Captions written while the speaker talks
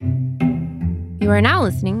You are now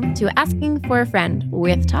listening to Asking for a Friend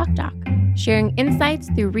with Talk Doc, sharing insights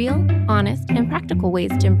through real, honest, and practical ways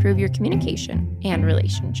to improve your communication and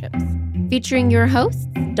relationships. Featuring your hosts,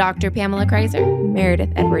 Dr. Pamela Kreiser, Meredith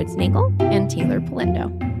Edwards-Nagel, and Taylor Polendo.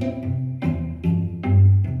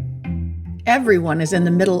 Everyone is in the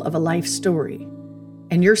middle of a life story,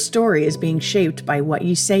 and your story is being shaped by what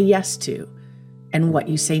you say yes to and what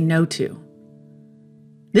you say no to.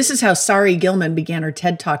 This is how Sari Gilman began her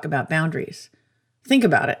TED Talk about boundaries. Think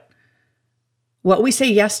about it. What we say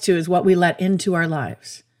yes to is what we let into our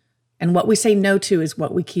lives, and what we say no to is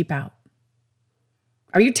what we keep out.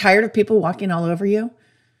 Are you tired of people walking all over you?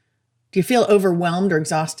 Do you feel overwhelmed or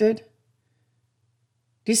exhausted?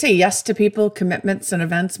 Do you say yes to people, commitments, and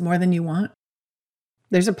events more than you want?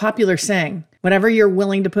 There's a popular saying, whatever you're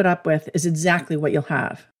willing to put up with is exactly what you'll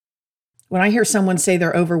have. When I hear someone say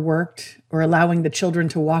they're overworked or allowing the children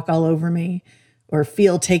to walk all over me or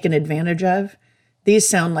feel taken advantage of, these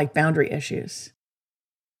sound like boundary issues.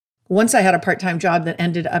 Once I had a part-time job that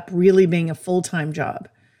ended up really being a full-time job.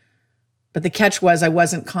 But the catch was I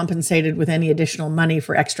wasn't compensated with any additional money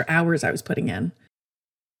for extra hours I was putting in.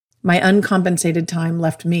 My uncompensated time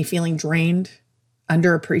left me feeling drained,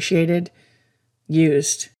 underappreciated,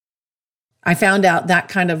 used. I found out that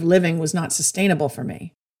kind of living was not sustainable for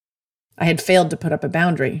me. I had failed to put up a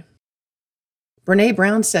boundary. Brené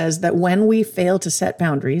Brown says that when we fail to set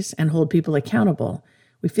boundaries and hold people accountable,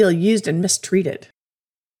 we feel used and mistreated.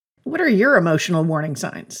 What are your emotional warning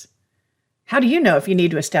signs? How do you know if you need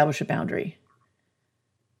to establish a boundary?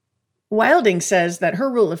 Wilding says that her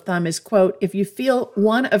rule of thumb is, quote, if you feel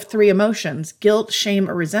one of three emotions, guilt, shame,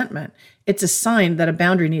 or resentment, it's a sign that a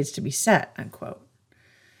boundary needs to be set, unquote.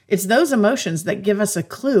 It's those emotions that give us a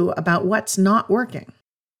clue about what's not working.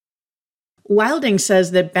 Wilding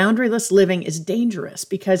says that boundaryless living is dangerous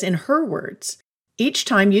because, in her words, each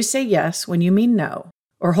time you say yes when you mean no,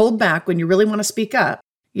 or hold back when you really want to speak up,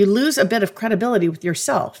 you lose a bit of credibility with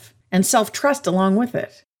yourself and self-trust along with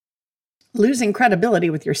it. Losing credibility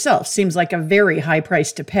with yourself seems like a very high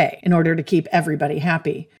price to pay in order to keep everybody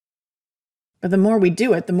happy. But the more we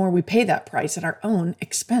do it, the more we pay that price at our own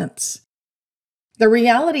expense. The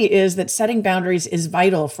reality is that setting boundaries is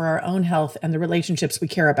vital for our own health and the relationships we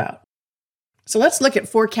care about. So let's look at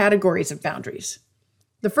 4 categories of boundaries.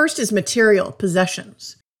 The first is material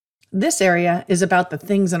possessions. This area is about the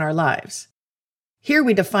things in our lives. Here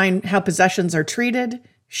we define how possessions are treated,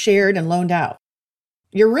 shared, and loaned out.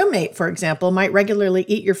 Your roommate, for example, might regularly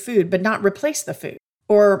eat your food but not replace the food,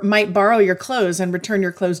 or might borrow your clothes and return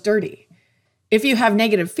your clothes dirty. If you have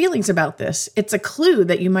negative feelings about this, it's a clue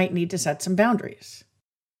that you might need to set some boundaries.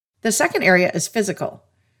 The second area is physical.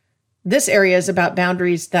 This area is about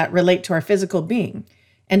boundaries that relate to our physical being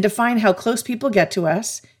and define how close people get to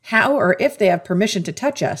us, how or if they have permission to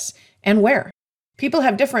touch us, and where. People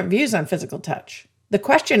have different views on physical touch. The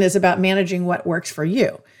question is about managing what works for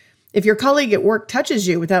you. If your colleague at work touches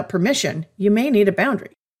you without permission, you may need a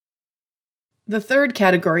boundary. The third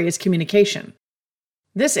category is communication.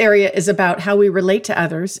 This area is about how we relate to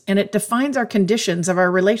others, and it defines our conditions of our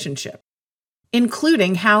relationship,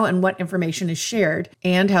 including how and what information is shared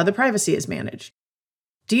and how the privacy is managed.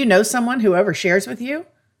 Do you know someone who overshares with you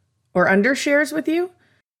or undershares with you?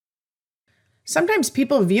 Sometimes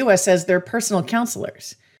people view us as their personal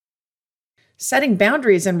counselors. Setting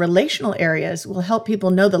boundaries in relational areas will help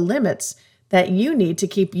people know the limits that you need to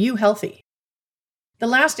keep you healthy. The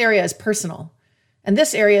last area is personal, and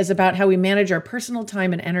this area is about how we manage our personal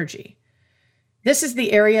time and energy. This is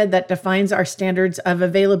the area that defines our standards of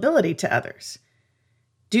availability to others.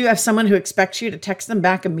 Do you have someone who expects you to text them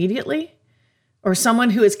back immediately? Or someone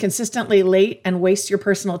who is consistently late and wastes your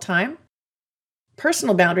personal time?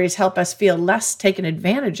 Personal boundaries help us feel less taken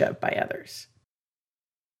advantage of by others.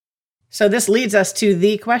 So this leads us to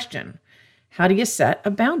the question: how do you set a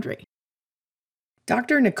boundary?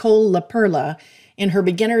 Dr. Nicole LaPerla, in her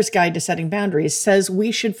Beginner's Guide to Setting Boundaries, says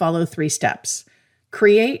we should follow 3 steps: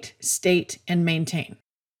 create, state, and maintain.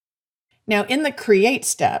 Now, in the create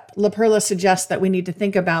step, LaPerla suggests that we need to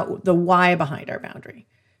think about the why behind our boundary.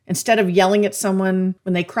 Instead of yelling at someone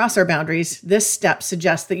when they cross our boundaries, this step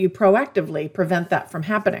suggests that you proactively prevent that from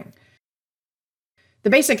happening. The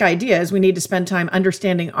basic idea is we need to spend time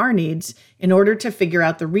understanding our needs in order to figure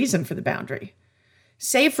out the reason for the boundary.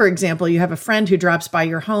 Say, for example, you have a friend who drops by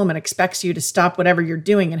your home and expects you to stop whatever you're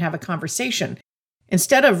doing and have a conversation.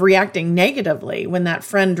 Instead of reacting negatively when that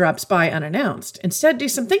friend drops by unannounced, instead do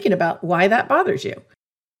some thinking about why that bothers you.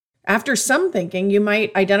 After some thinking, you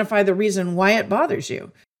might identify the reason why it bothers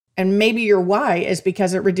you. And maybe your why is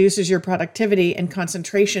because it reduces your productivity and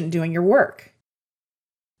concentration doing your work.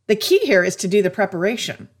 The key here is to do the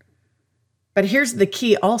preparation. But here's the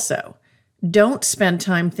key also. Don't spend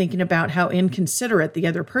time thinking about how inconsiderate the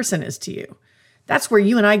other person is to you. That's where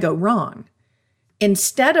you and I go wrong.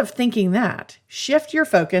 Instead of thinking that, shift your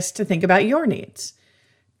focus to think about your needs.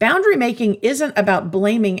 Boundary making isn't about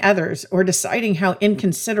blaming others or deciding how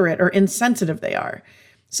inconsiderate or insensitive they are.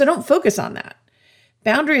 So don't focus on that.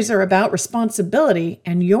 Boundaries are about responsibility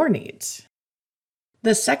and your needs.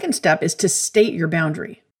 The second step is to state your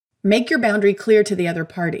boundary. Make your boundary clear to the other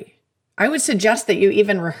party. I would suggest that you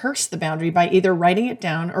even rehearse the boundary by either writing it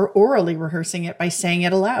down or orally rehearsing it by saying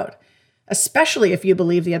it aloud, especially if you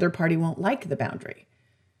believe the other party won't like the boundary.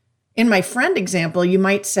 In my friend example, you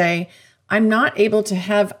might say, I'm not able to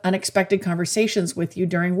have unexpected conversations with you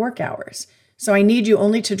during work hours, so I need you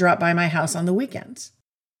only to drop by my house on the weekends.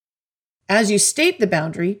 As you state the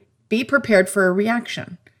boundary, be prepared for a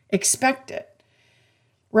reaction. Expect it.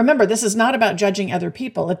 Remember, this is not about judging other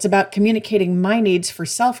people. It's about communicating my needs for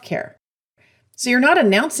self-care. So you're not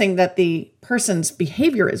announcing that the person's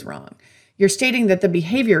behavior is wrong. You're stating that the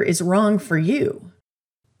behavior is wrong for you.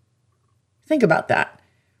 Think about that.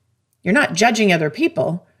 You're not judging other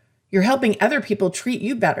people. You're helping other people treat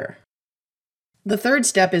you better. The third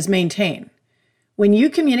step is maintain. When you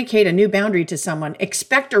communicate a new boundary to someone,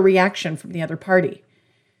 expect a reaction from the other party.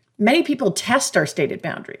 Many people test our stated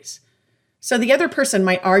boundaries. So the other person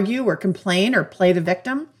might argue or complain or play the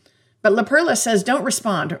victim, but La Perla says don't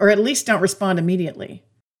respond, or at least don't respond immediately.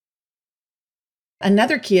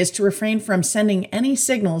 Another key is to refrain from sending any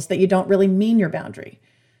signals that you don't really mean your boundary.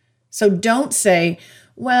 So don't say,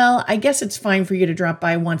 well, I guess it's fine for you to drop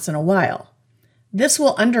by once in a while. This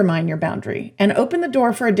will undermine your boundary and open the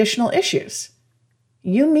door for additional issues.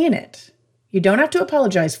 You mean it. You don't have to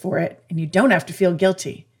apologize for it, and you don't have to feel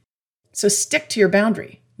guilty. So stick to your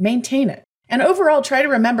boundary, maintain it, and overall try to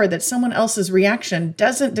remember that someone else's reaction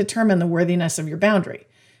doesn't determine the worthiness of your boundary.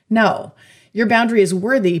 No, your boundary is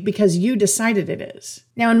worthy because you decided it is.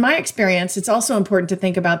 Now, in my experience, it's also important to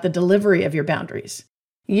think about the delivery of your boundaries.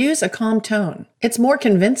 Use a calm tone. It's more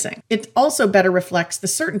convincing. It also better reflects the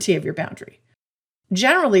certainty of your boundary.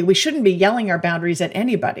 Generally, we shouldn't be yelling our boundaries at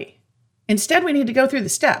anybody. Instead, we need to go through the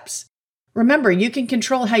steps. Remember, you can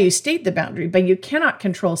control how you state the boundary, but you cannot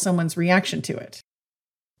control someone's reaction to it.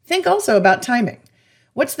 Think also about timing.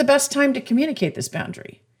 What's the best time to communicate this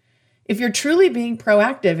boundary? If you're truly being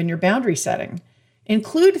proactive in your boundary setting,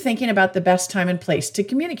 include thinking about the best time and place to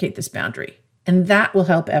communicate this boundary, and that will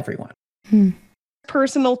help everyone.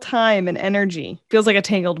 Personal time and energy feels like a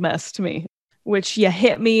tangled mess to me, which you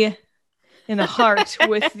hit me in the heart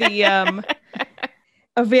with the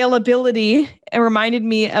availability and reminded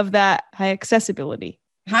me of that high accessibility.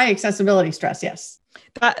 High accessibility stress, yes.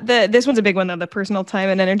 This one's a big one, though, the personal time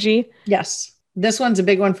and energy. Yes. This one's a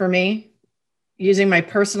big one for me, using my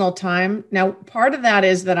personal time. Now, part of that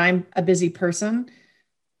is that I'm a busy person.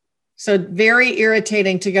 So very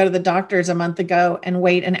irritating to go to the doctor's a month ago and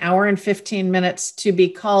wait an hour and 15 minutes to be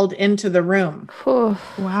called into the room.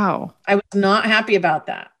 Wow. I was not happy about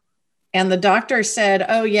that. And the doctor said,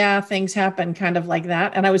 oh yeah, things happen, kind of like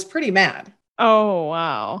that. And I was pretty mad. Oh,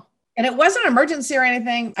 wow. And it wasn't an emergency or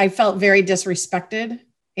anything. I felt very disrespected.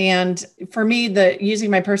 And for me, using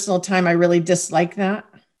my personal time, I really dislike that.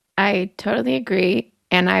 I totally agree.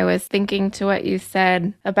 And I was thinking to what you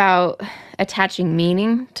said about attaching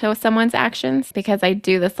meaning to someone's actions, because I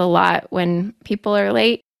do this a lot when people are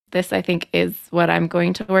late. This, I think, is what I'm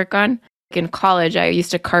going to work on. In college, I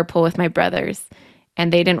used to carpool with my brothers,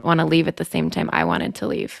 and they didn't want to leave at the same time I wanted to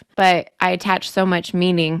leave. But I attached so much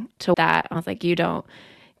meaning to that. I was like, you don't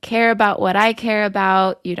care about what I care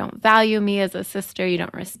about. You don't value me as a sister. You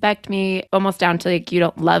don't respect me, almost down to like, you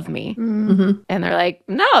don't love me. Mm-hmm. And they're like,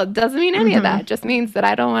 no, it doesn't mean any of that. It just means that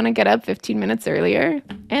I don't want to get up 15 minutes earlier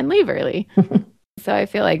and leave early. So I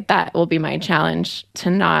feel like that will be my challenge, to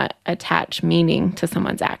not attach meaning to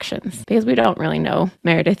someone's actions, because we don't really know.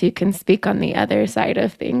 Meredith, you can speak on the other side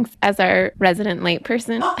of things as our resident late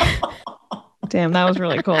person. Damn, that was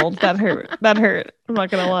really cold. That hurt. I'm not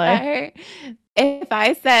going to lie. That hurt. If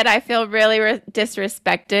I said I feel really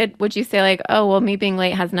disrespected, would you say like, oh, well, me being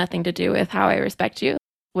late has nothing to do with how I respect you?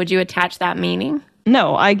 Would you attach that meaning?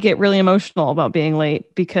 No, I get really emotional about being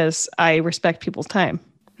late because I respect people's time.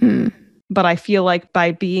 But I feel like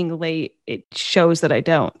by being late, it shows that I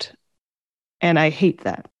don't. And I hate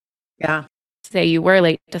that. Yeah. Say you were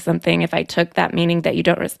late to something, if I took that meaning that you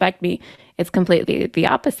don't respect me, it's completely the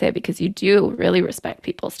opposite, because you do really respect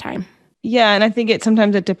people's time. Yeah, and I think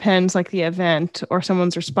sometimes it depends, like the event or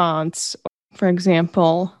someone's response. For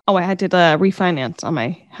example, I did a refinance on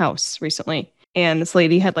my house recently, and this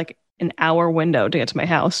lady had like an hour window to get to my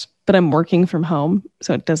house, but I'm working from home,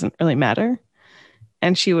 so it doesn't really matter.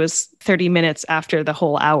 and she was 30 minutes after the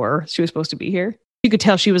whole hour she was supposed to be here. You could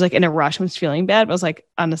tell she was like in a rush and was feeling bad. But I was like,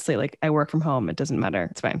 honestly, like I work from home. It doesn't matter.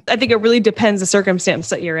 It's fine. I think it really depends the circumstance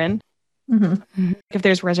that you're in. Mm-hmm. If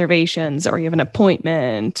there's reservations or you have an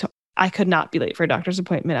appointment, I could not be late for a doctor's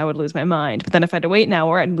appointment. I would lose my mind. But then if I had to wait an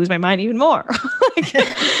hour, I'd lose my mind even more.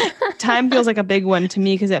 Time feels like a big one to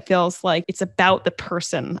me because it feels like it's about the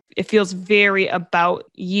person. It feels very about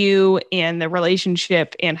you and the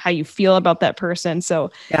relationship and how you feel about that person.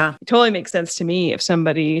 So Yeah. it totally makes sense to me if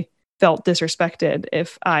somebody felt disrespected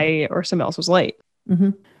if I or someone else was late.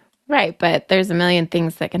 Mm-hmm. Right. But there's a million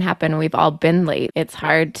things that can happen. We've all been late. It's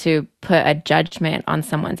hard to put a judgment on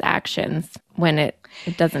someone's actions when it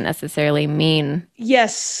doesn't necessarily mean.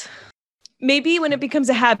 Yes. Maybe when it becomes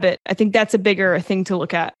a habit, I think that's a bigger thing to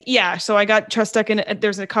look at. Yeah. So I got stuck in,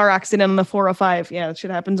 there's a car accident on the 405. Yeah, that shit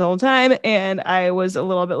happens all the time. And I was a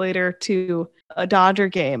little bit later to a Dodger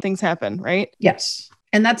game. Things happen, right? Yes.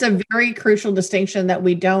 And that's a very crucial distinction that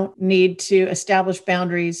we don't need to establish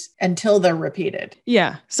boundaries until they're repeated.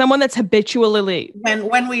 Yeah. Someone that's habitually late.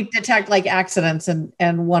 When we detect like accidents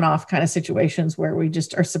and one-off kind of situations where we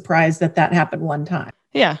just are surprised that happened one time.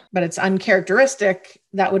 Yeah. But it's uncharacteristic,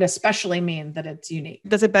 that would especially mean that it's unique.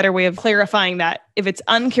 That's a better way of clarifying that. If it's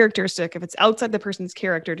uncharacteristic, if it's outside the person's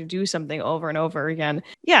character to do something over and over again,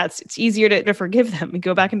 yeah, it's easier to forgive them and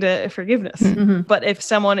go back into forgiveness. Mm-hmm. But if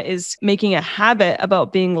someone is making a habit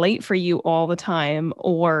about being late for you all the time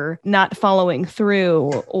or not following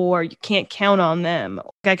through or you can't count on them,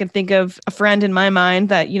 I can think of a friend in my mind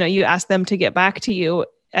that, you ask them to get back to you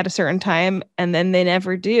at a certain time and then they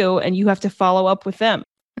never do and you have to follow up with them.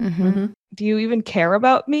 Mm-hmm. Do you even care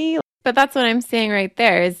about me? But that's what I'm saying right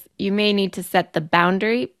there is you may need to set the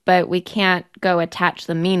boundary, but we can't go attach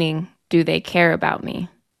the meaning. Do they care about me?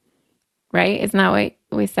 Right? Isn't that what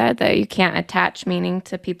we said? That you can't attach meaning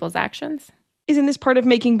to people's actions? Isn't this part of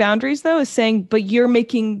making boundaries though? Is saying, but you're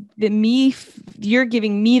making you're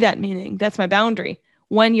giving me that meaning. That's my boundary.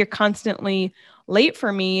 When you're constantly late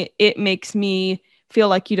for me, it makes me feel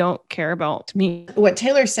like you don't care about me. What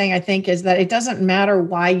Taylor's saying, I think, is that it doesn't matter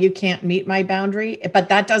why you can't meet my boundary, but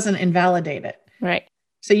that doesn't invalidate it. Right.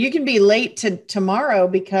 So you can be late to tomorrow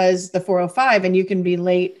because the 405, and you can be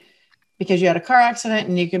late because you had a car accident,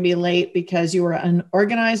 and you can be late because you were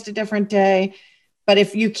unorganized a different day. But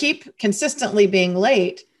if you keep consistently being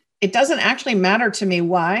late, it doesn't actually matter to me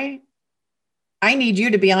why. I need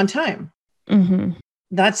you to be on time. Mm-hmm.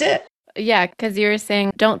 That's it. Yeah, because you were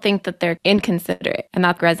saying don't think that they're inconsiderate. And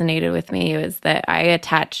that resonated with me is that I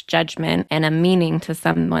attach judgment and a meaning to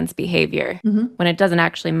someone's behavior when it doesn't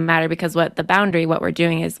actually matter because what we're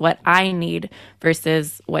doing is what I need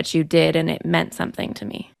versus what you did and it meant something to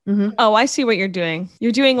me. Mm-hmm. Oh, I see what you're doing.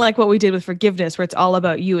 You're doing like what we did with forgiveness where it's all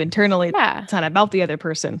about you internally. Yeah. It's not about the other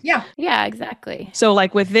person. Yeah. Yeah, exactly. So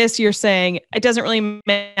like with this, you're saying it doesn't really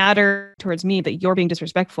matter towards me that you're being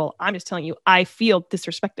disrespectful. I'm just telling you, I feel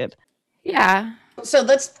disrespected. Yeah. So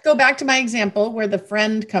let's go back to my example where the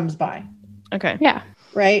friend comes by. Okay. Yeah.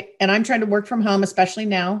 Right. And I'm trying to work from home, especially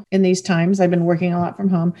now in these times. I've been working a lot from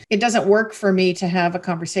home. It doesn't work for me to have a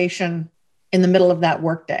conversation in the middle of that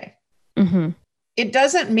workday. Mm-hmm. It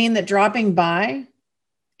doesn't mean that dropping by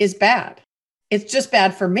is bad. It's just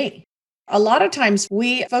bad for me. A lot of times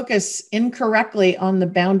we focus incorrectly on the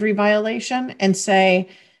boundary violation and say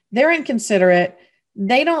they're inconsiderate.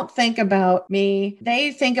 They don't think about me.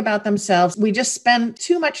 They think about themselves. We just spend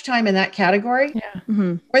too much time in that category. Yeah.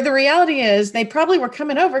 Mm-hmm. Where the reality is they probably were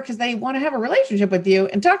coming over because they want to have a relationship with you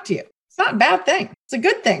and talk to you. It's not a bad thing. It's a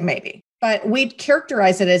good thing maybe, but we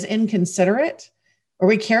characterize it as inconsiderate or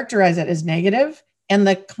we characterize it as negative. And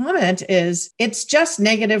the comment is, it's just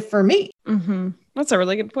negative for me. Mm-hmm. That's a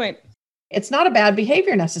really good point. It's not a bad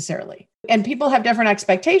behavior necessarily. And people have different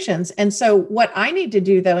expectations. And so what I need to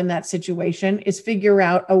do though in that situation is figure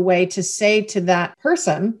out a way to say to that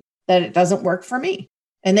person that it doesn't work for me.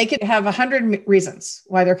 And they could have 100 reasons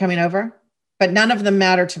why they're coming over, but none of them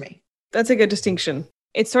matter to me. That's a good distinction.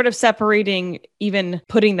 It's sort of separating even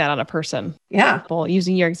putting that on a person. Yeah. Well,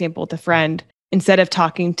 using your example with a friend, instead of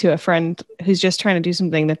talking to a friend who's just trying to do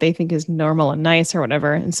something that they think is normal and nice or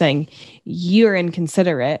whatever and saying, you're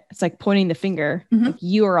inconsiderate. It's like pointing the finger, like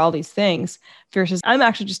you are all these things versus I'm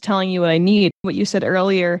actually just telling you what I need. What you said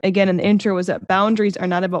earlier, again, in the intro was that boundaries are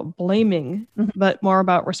not about blaming, but more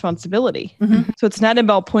about responsibility. So it's not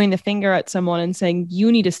about pointing the finger at someone and saying,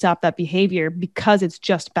 you need to stop that behavior because it's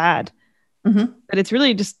just bad. But it's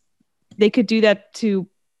really just, they could do that to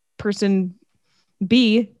person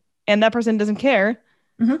B and that person doesn't care.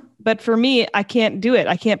 Mhm. But for me, I can't do it.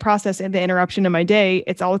 I can't process the interruption in my day.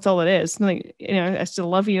 It's all it is. Like, I still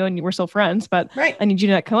love you and we're still friends, but Right. I need you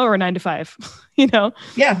to not come over 9 to 5, you know?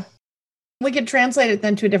 Yeah. We could translate it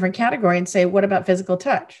then to a different category and say, what about physical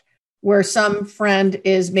touch? Where some friend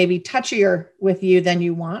is maybe touchier with you than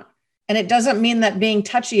you want. And it doesn't mean that being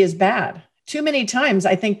touchy is bad. Too many times,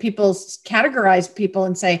 I think people categorize people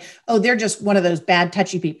and say, oh, they're just one of those bad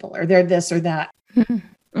touchy people, or they're this or that.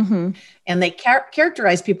 Mm-hmm. And they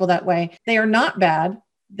characterize people that way. They are not bad.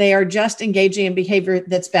 They are just engaging in behavior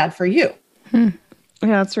that's bad for you. Yeah,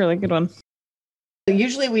 that's a really good one.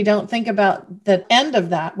 Usually we don't think about the end of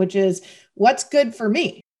that, which is what's good for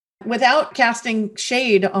me, without casting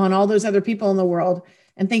shade on all those other people in the world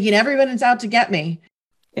and thinking everyone is out to get me.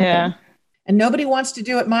 Yeah. And nobody wants to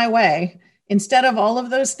do it my way. Instead of all of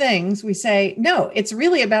those things, we say, no, it's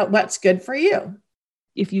really about what's good for you.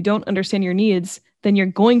 If you don't understand your needs, then you're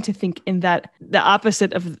going to think in the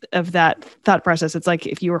opposite of that thought process. It's like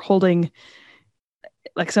if you were holding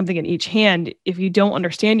like something in each hand, if you don't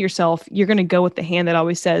understand yourself, you're going to go with the hand that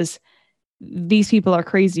always says, these people are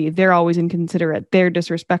crazy. They're always inconsiderate. They're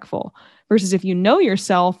disrespectful. Versus if you know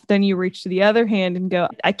yourself, then you reach to the other hand and go,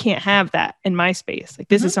 I can't have that in my space. Like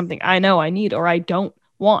this is something I know I need or I don't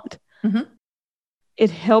want. Mm-hmm. It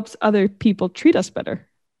helps other people treat us better.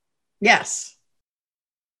 Yes.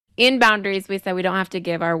 In boundaries, we said we don't have to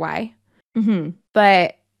give our why. Mm-hmm.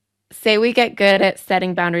 But say we get good at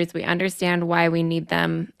setting boundaries. We understand why we need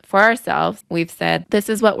them for ourselves. We've said, this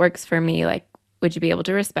is what works for me. Like, would you be able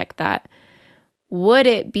to respect that? Would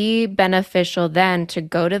it be beneficial then to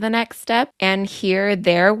go to the next step and hear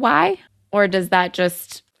their why? Or does that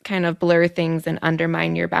just kind of blur things and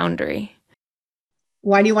undermine your boundary?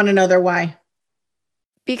 Why do you want to know their why?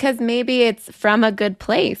 Because maybe it's from a good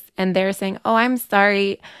place and they're saying, oh, I'm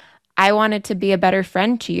sorry. I wanted to be a better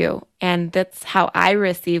friend to you. And that's how I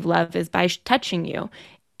receive love is by touching you.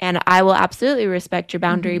 And I will absolutely respect your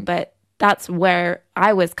boundary, but that's where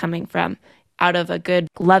I was coming from, out of a good,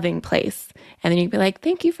 loving place. And then you'd be like,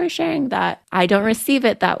 thank you for sharing that. I don't receive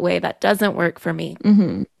it that way. That doesn't work for me.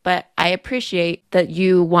 Mm-hmm. But I appreciate that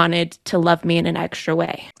you wanted to love me in an extra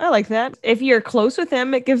way. I like that. If you're close with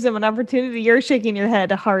him, it gives him an opportunity. You're shaking your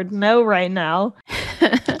head a hard no right now.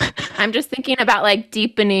 I'm just thinking about like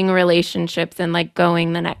deepening relationships and like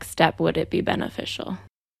going the next step. Would it be beneficial?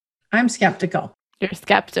 I'm skeptical. You're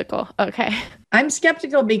skeptical. Okay. I'm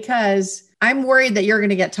skeptical because I'm worried that you're going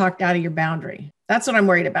to get talked out of your boundary. That's what I'm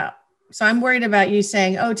worried about. So I'm worried about you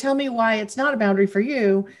saying, oh, tell me why it's not a boundary for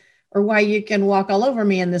you or why you can walk all over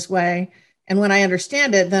me in this way. And when I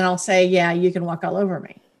understand it, then I'll say, yeah, you can walk all over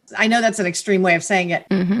me. I know that's an extreme way of saying it,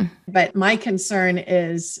 but my concern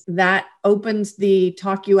is that opens the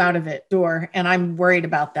talk you out of it door. And I'm worried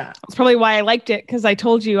about that. That's probably why I liked it, because I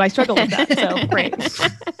told you I struggled with that. So great.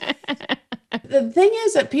 The thing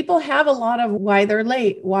is that people have a lot of why they're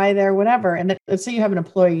late, why they're whatever. And let's say you have an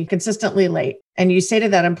employee consistently late and you say to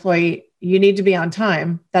that employee, you need to be on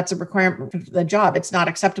time. That's a requirement for the job. It's not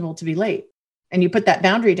acceptable to be late. And you put that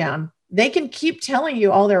boundary down. They can keep telling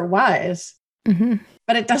you all their whys,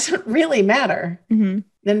 but it doesn't really matter.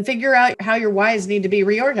 Then figure out how your whys need to be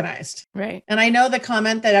reorganized. Right. And I know the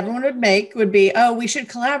comment that everyone would make would be, oh, we should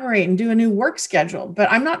collaborate and do a new work schedule.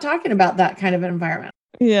 But I'm not talking about that kind of an environment.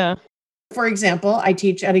 Yeah. For example, I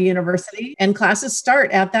teach at a university and classes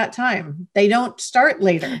start at that time. They don't start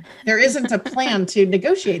later. There isn't a plan to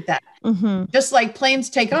negotiate that. Just like planes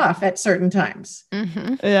take off at certain times.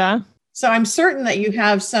 Yeah. So I'm certain that you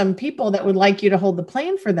have some people that would like you to hold the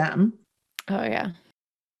plane for them. Oh, yeah.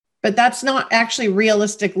 But that's not actually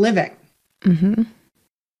realistic living.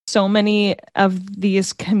 So many of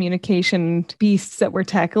these communication beasts that we're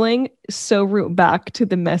tackling so root back to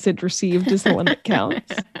the message received is the one that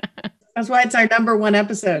counts. That's why it's our number one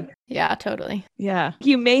episode. Yeah, totally. Yeah.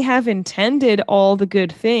 You may have intended all the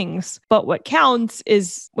good things, but what counts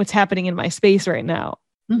is what's happening in my space right now,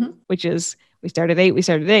 which is we start at 8,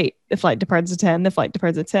 The flight departs at 10. The flight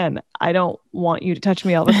departs at 10. I don't want you to touch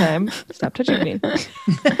me all the time. Stop touching me.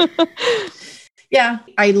 Yeah.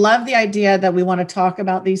 I love the idea that we want to talk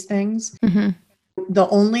about these things. The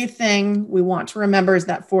only thing we want to remember is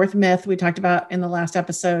that fourth myth we talked about in the last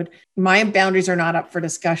episode. My boundaries are not up for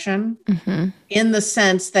discussion in the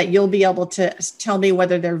sense that you'll be able to tell me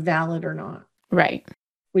whether they're valid or not. Right.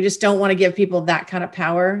 We just don't want to give people that kind of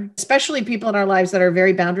power, especially people in our lives that are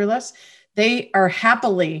very boundaryless. They are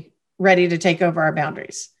happily ready to take over our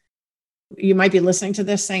boundaries. You might be listening to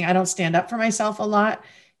this saying, I don't stand up for myself a lot.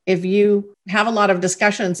 If you have a lot of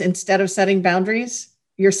discussions instead of setting boundaries,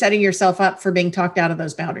 you're setting yourself up for being talked out of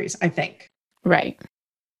those boundaries, I think. Right.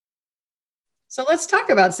 So let's talk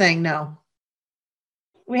about saying no.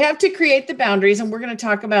 we have to create the boundaries. And we're going to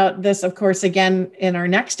talk about this, of course, again, in our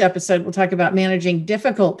next episode. We'll talk about managing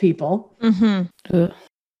difficult people.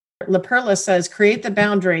 LaPerla says, create the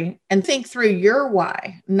boundary and think through your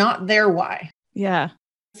why, not their why. Yeah.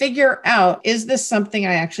 Figure out, is this something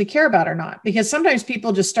I actually care about or not? Because sometimes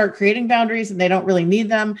people just start creating boundaries and they don't really need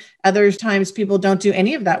them. Other times people don't do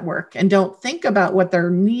any of that work and don't think about what their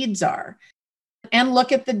needs are. And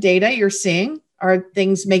look at the data you're seeing. Are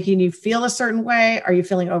things making you feel a certain way? Are you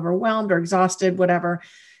feeling overwhelmed or exhausted, whatever?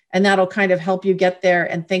 And that'll kind of help you get there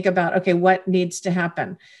and think about, okay, what needs to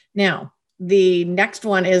happen? Now, the next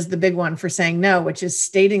one is the big one for saying no, which is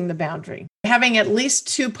stating the boundary. Having at least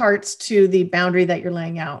 2 parts to the boundary that you're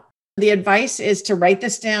laying out. The advice is to write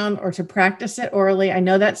this down or to practice it orally. I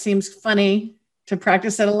know that seems funny to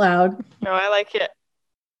practice it aloud. No, I like it.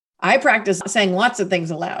 I practice saying lots of things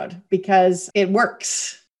aloud because it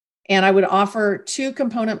works. And I would offer 2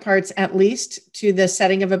 component parts at least to the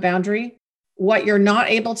setting of a boundary, what you're not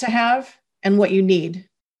able to have and what you need.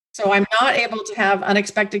 So I'm not able to have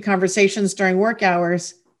unexpected conversations during work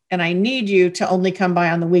hours, and I need you to only come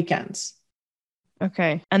by on the weekends.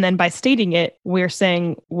 Okay. And then by stating it, we're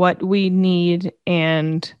saying what we need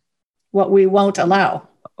and what we won't allow.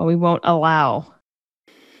 What we won't allow.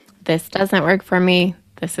 This doesn't work for me.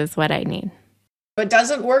 This is what I need. It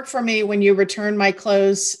doesn't work for me when you return my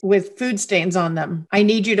clothes with food stains on them. I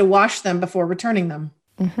need you to wash them before returning them.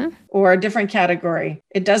 Or a different category.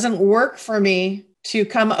 It doesn't work for me to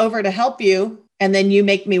come over to help you and then you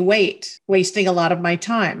make me wait, wasting a lot of my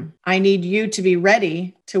time. I need you to be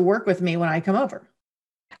ready to work with me when I come over.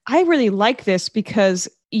 I really like this because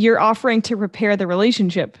you're offering to repair the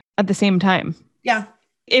relationship at the same time. Yeah.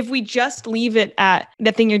 If we just leave it at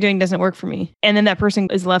that thing you're doing doesn't work for me, and then that person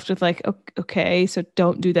is left with like, okay, so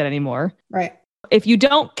don't do that anymore. Right. If you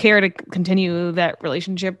don't care to continue that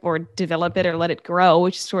relationship or develop it or let it grow,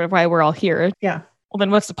 which is sort of why we're all here. Yeah. Well,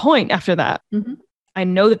 then what's the point after that? I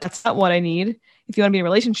know that that's not what I need. If you want to be in a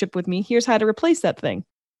relationship with me, here's how to replace that thing.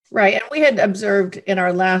 Right. And we had observed in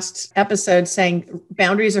our last episode saying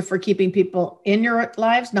boundaries are for keeping people in your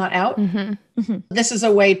lives, not out. This is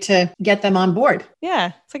a way to get them on board.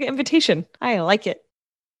 Yeah. It's like an invitation. I like it.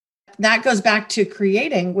 That goes back to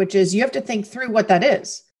creating, which is you have to think through what that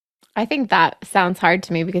is. I think that sounds hard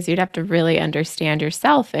to me because you'd have to really understand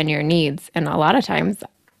yourself and your needs. And a lot of times,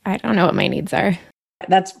 I don't know what my needs are.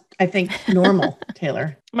 That's, I think, normal,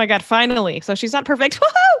 Taylor. Oh my God, finally. So she's not perfect.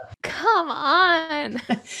 Woohoo! Come on.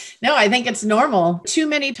 No, I think it's normal. Too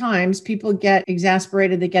many times people get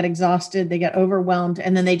exasperated, they get exhausted, they get overwhelmed,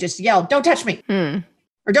 and then they just yell, don't touch me,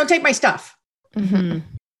 or don't take my stuff. You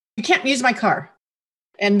can't use my car.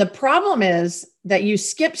 And the problem is that you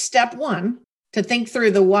skip step 1 to think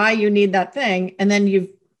through the why you need that thing. And then you've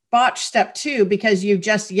botched step 2 because you've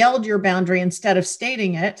just yelled your boundary instead of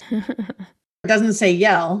stating it. It doesn't say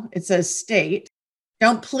yell, it says state.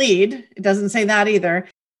 Don't plead. It doesn't say that either.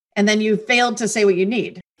 And then you failed to say what you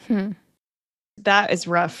need. That is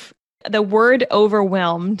rough. The word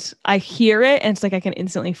overwhelmed, I hear it and it's like I can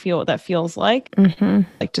instantly feel what that feels like.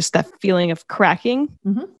 Like just that feeling of cracking.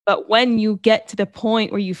 But when you get to the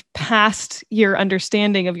point where you've passed your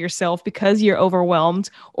understanding of yourself because you're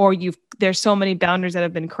overwhelmed or there's so many boundaries that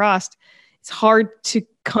have been crossed, it's hard to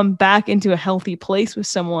come back into a healthy place with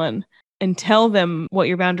someone and tell them what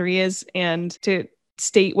your boundary is and to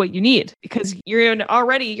state what you need because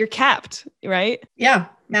you're capped, right? Yeah,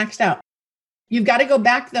 maxed out. You've got to go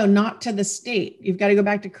back, though, not to the state. You've got to go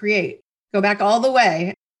back to create. Go back all the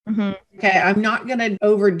way. Okay, I'm not going to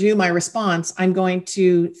overdo my response. I'm going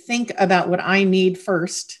to think about what I need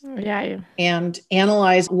first. And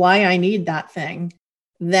analyze why I need that thing.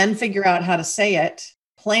 Then figure out how to say it,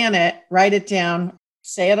 plan it, write it down,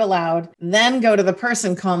 say it aloud, then go to the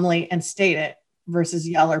person calmly and state it versus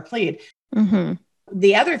yell or plead.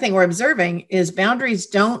 The other thing we're observing is boundaries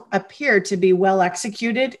don't appear to be well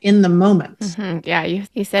executed in the moment. Yeah,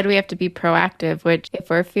 you said we have to be proactive, which if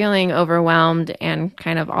we're feeling overwhelmed and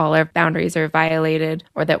kind of all our boundaries are violated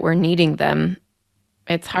or that we're needing them,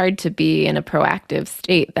 it's hard to be in a proactive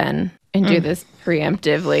state then and do this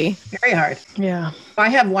preemptively. Very hard. Yeah. I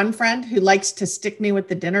have one friend who likes to stick me with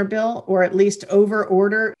the dinner bill or at least over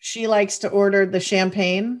order. She likes to order the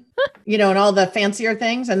champagne, and all the fancier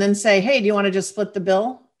things and then say, hey, do you want to just split the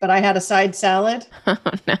bill? But I had a side salad. Oh,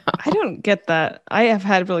 no. I don't get that. I have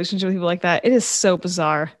had relationships with people like that. It is so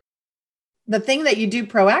bizarre. The thing that you do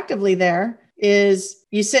proactively there is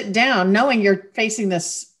you sit down knowing you're facing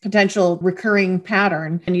this potential recurring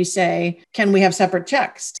pattern and you say, can we have separate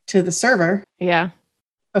checks to the server? Yeah.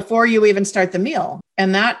 Before you even start the meal.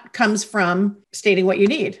 And that comes from stating what you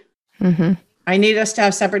need. I need us to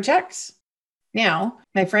have separate checks. Now,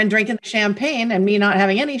 My friend drinking champagne and me not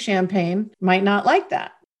having any champagne might not like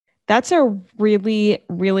that. That's a really,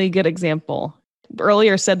 really good example.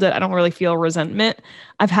 Earlier said that I don't really feel resentment.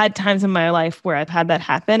 I've had times in my life where I've had that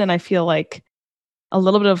happen, and I feel like a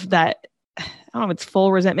little bit of that, I don't know if it's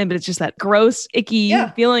full resentment, but it's just that gross, icky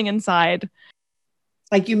feeling inside.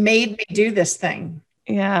 Like, you made me do this thing.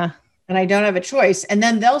 Yeah. And I don't have a choice. And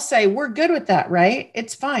then they'll say, we're good with that, right?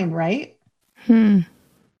 It's fine, right?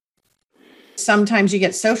 Sometimes you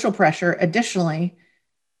get social pressure, additionally,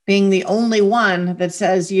 being the only one that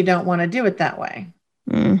says you don't want to do it that way.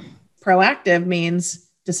 Proactive means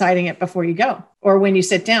deciding it before you go, or when you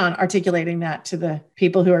sit down, articulating that to the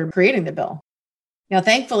people who are creating the bill. Now,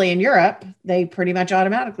 thankfully, in Europe, they pretty much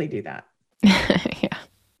automatically do that.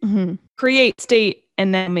 Create, state,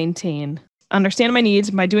 and then maintain. Understand my needs.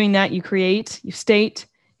 By doing that, you create, you state,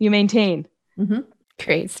 you maintain.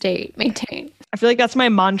 Create, state, maintain. I feel like that's my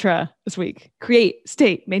mantra this week. Create,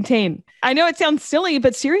 state, maintain. I know it sounds silly,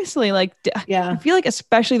 but seriously, like, I feel like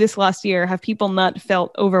especially this last year, have people not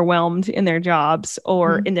felt overwhelmed in their jobs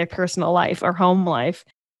or in their personal life or home life?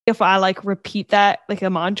 If I like repeat that like a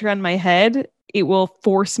mantra in my head, it will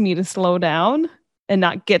force me to slow down and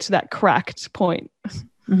not get to that cracked point.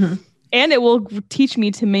 And it will teach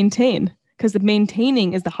me to maintain, because the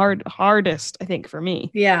maintaining is the hardest, I think, for me.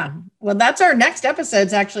 Yeah. Well, that's our next episode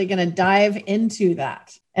is actually going to dive into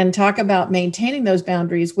that and talk about maintaining those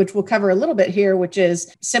boundaries, which we'll cover a little bit here, which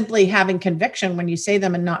is simply having conviction when you say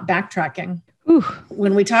them and not backtracking.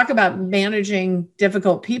 When we talk about managing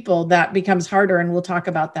difficult people, that becomes harder. And we'll talk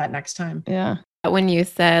about that next time. Yeah. When you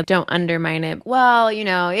said don't undermine it, well, you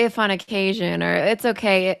know, if on occasion, or it's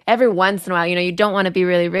okay every once in a while, you know, you don't want to be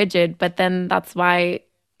really rigid, but then that's why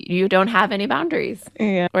you don't have any boundaries.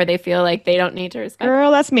 Or they feel like they don't need to respect. Girl,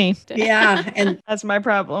 that's me. And that's my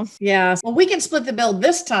problem. Yeah. Well, we can split the bill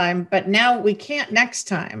this time, but now we can't next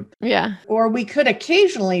time. Yeah. Or we could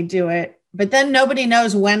occasionally do it, but then nobody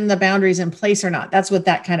knows when the boundary's in place or not. That's what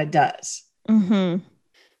that kind of does.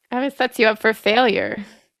 It sets you up for failure.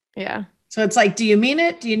 Yeah. So it's like, do you mean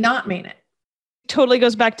it? Do you not mean it? Totally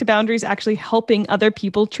goes back to boundaries actually helping other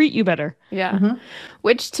people treat you better. Yeah.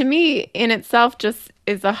 Which to me in itself just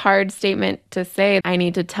is a hard statement to say. I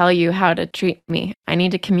need to tell you how to treat me. I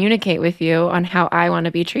need to communicate with you on how I want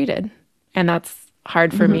to be treated. And that's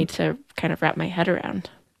hard for me to kind of wrap my head around.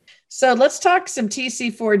 So let's talk some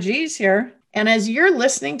TC4Gs here. And as you're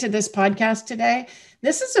listening to this podcast today,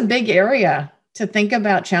 this is a big area to think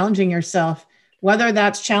about challenging yourself, whether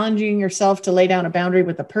that's challenging yourself to lay down a boundary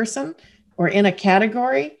with a person or in a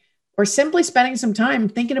category, or simply spending some time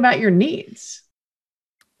thinking about your needs.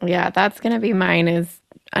 Yeah, that's going to be mine, is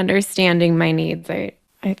understanding my needs. I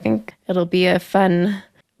think it'll be a fun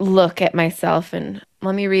look at myself and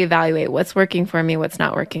let me reevaluate what's working for me, what's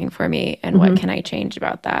not working for me, and what can I change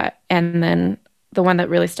about that. And then the one that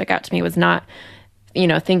really stuck out to me was not, you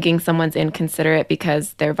know, thinking someone's inconsiderate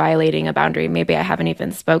because they're violating a boundary. Maybe I haven't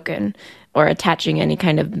even spoken, or attaching any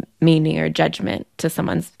kind of meaning or judgment to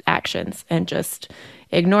someone's actions, and just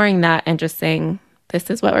ignoring that and just saying, this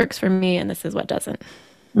is what works for me and this is what doesn't.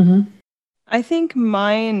 I think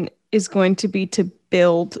mine is going to be to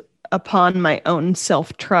build upon my own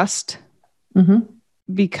self-trust,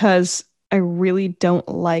 because I really don't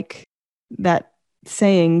like that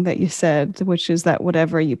saying that you said, which is that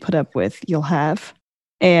whatever you put up with, you'll have.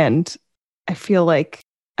 And I feel like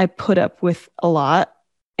I put up with a lot,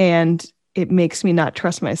 and it makes me not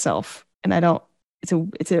trust myself. And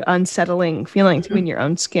it's an unsettling feeling to be in your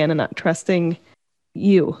own skin and not trusting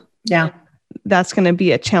you. Yeah. That's going to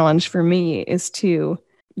be a challenge for me, is to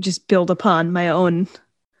just build upon my own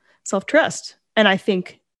self-trust. And I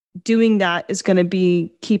think doing that is going to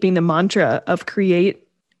be keeping the mantra of create,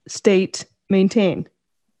 state, maintain.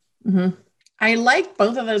 I like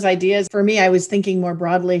both of those ideas. For me, I was thinking more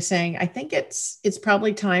broadly, saying, I think it's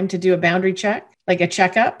probably time to do a boundary check, like a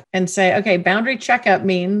checkup, and say, okay, boundary checkup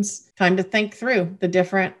means time to think through the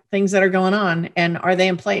different things that are going on and are they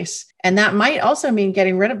in place? And that might also mean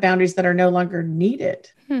getting rid of boundaries that are no longer needed.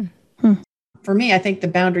 For me, I think the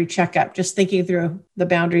boundary checkup, just thinking through the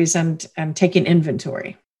boundaries and taking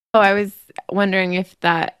inventory. Oh, I was wondering if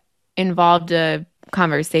that involved a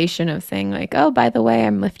conversation of saying like, oh, by the way,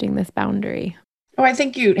 I'm lifting this boundary. Oh, I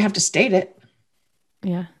think you'd have to state it.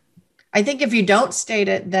 Yeah. I think if you don't state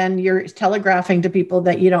it, then you're telegraphing to people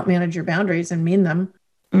that you don't manage your boundaries and mean them.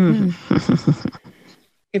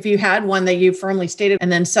 If you had one that you firmly stated and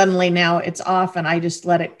then suddenly now it's off and I just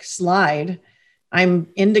let it slide, I'm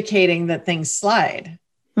indicating that things slide.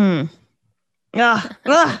 I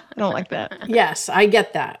don't like that. Yes, I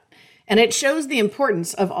get that. And it shows the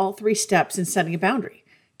importance of all three steps in setting a boundary: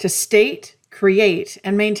 to state, create,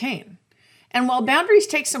 and maintain. And while boundaries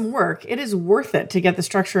take some work, it is worth it to get the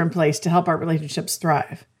structure in place to help our relationships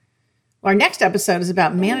thrive. Our next episode is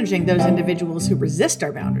about managing those individuals who resist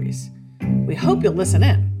our boundaries. We hope you'll listen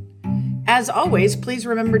in. As always, please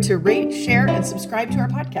remember to rate, share, and subscribe to our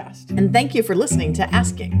podcast. And thank you for listening to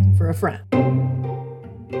Asking for a Friend.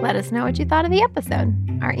 Let us know what you thought of the episode.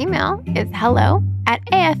 Our email is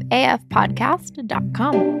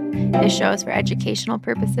hello@afafpodcast.com. This show is for educational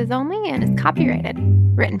purposes only and is copyrighted.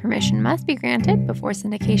 Written permission must be granted before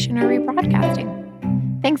syndication or rebroadcasting.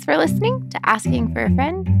 Thanks for listening to Asking for a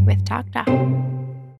Friend with Talk Doc.